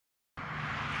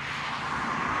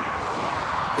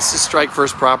This is Strike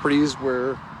First Properties.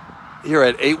 We're here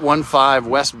at 815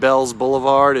 West Bells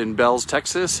Boulevard in Bells,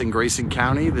 Texas in Grayson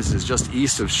County. This is just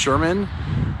east of Sherman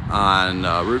on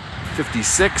Route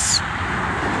 56.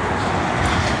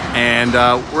 And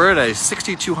we're at a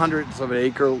 6,200 of an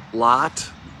acre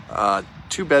lot.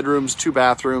 2 bedrooms, 2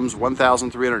 bathrooms,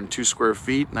 1,302 square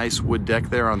feet. Nice wood deck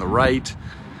there on the right.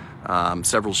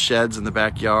 Several sheds in the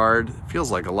backyard. Feels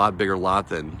like a lot bigger lot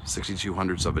than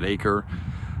 6,200 of an acre.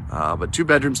 But 2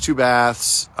 bedrooms, 2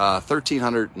 baths,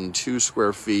 1,302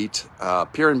 square feet,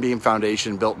 pier and beam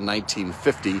foundation built in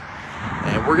 1950.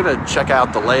 And we're gonna check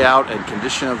out the layout and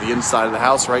condition of the inside of the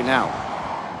house right now.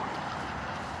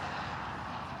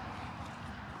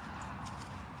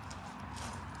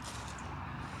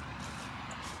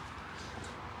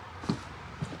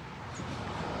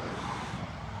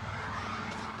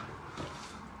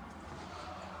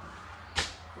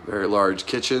 Very large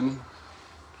kitchen.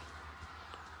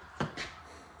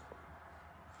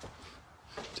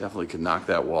 Definitely could knock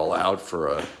that wall out for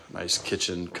a nice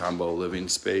kitchen combo living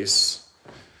space.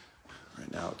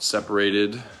 Right now it's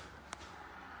separated.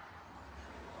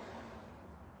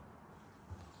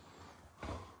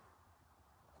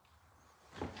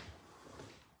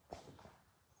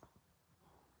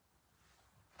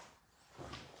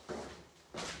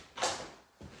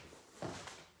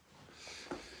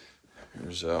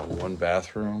 Here's 1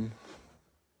 bathroom.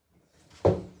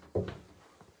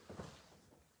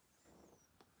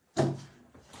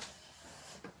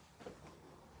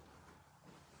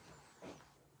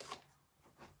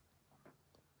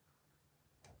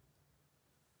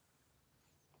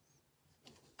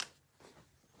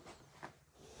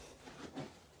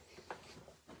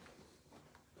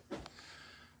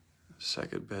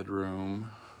 Second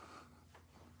bedroom,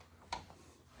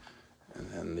 and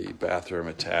then the bathroom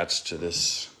attached to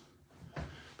this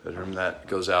bedroom that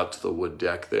goes out to the wood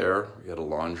deck there. We got a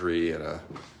laundry and a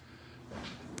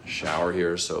shower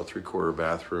here, so 3/4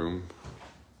 bathroom.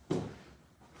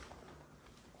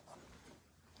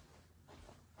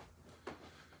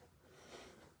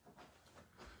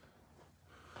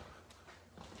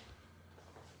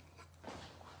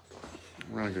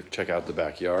 We're gonna go check out the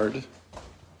backyard.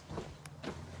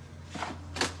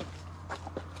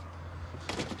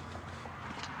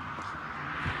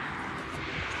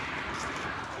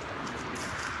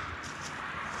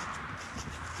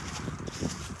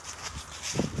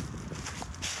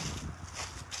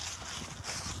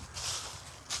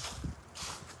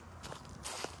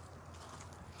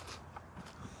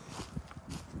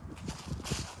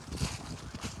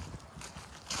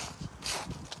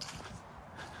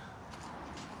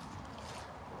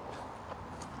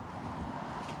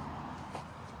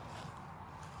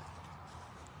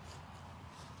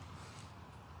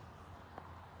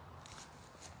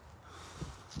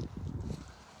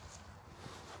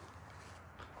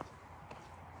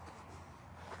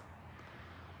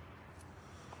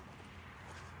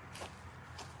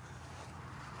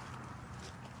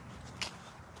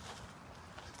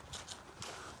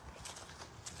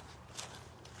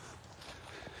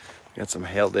 Got some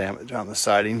hail damage on the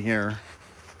siding here.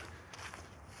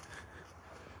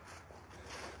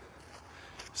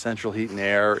 Central heat and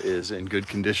air is in good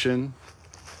condition.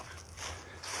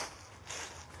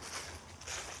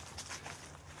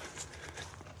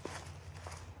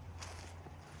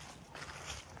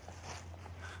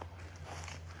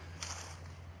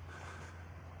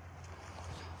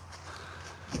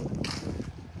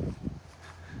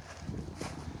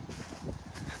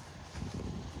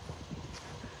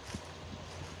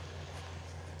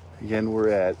 Again, we're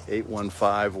at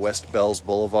 815 West Bells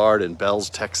Boulevard in Bells,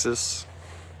 Texas.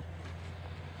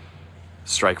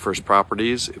 Strike First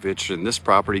Properties. If you're interested in this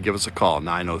property, give us a call,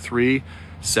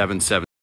 903-77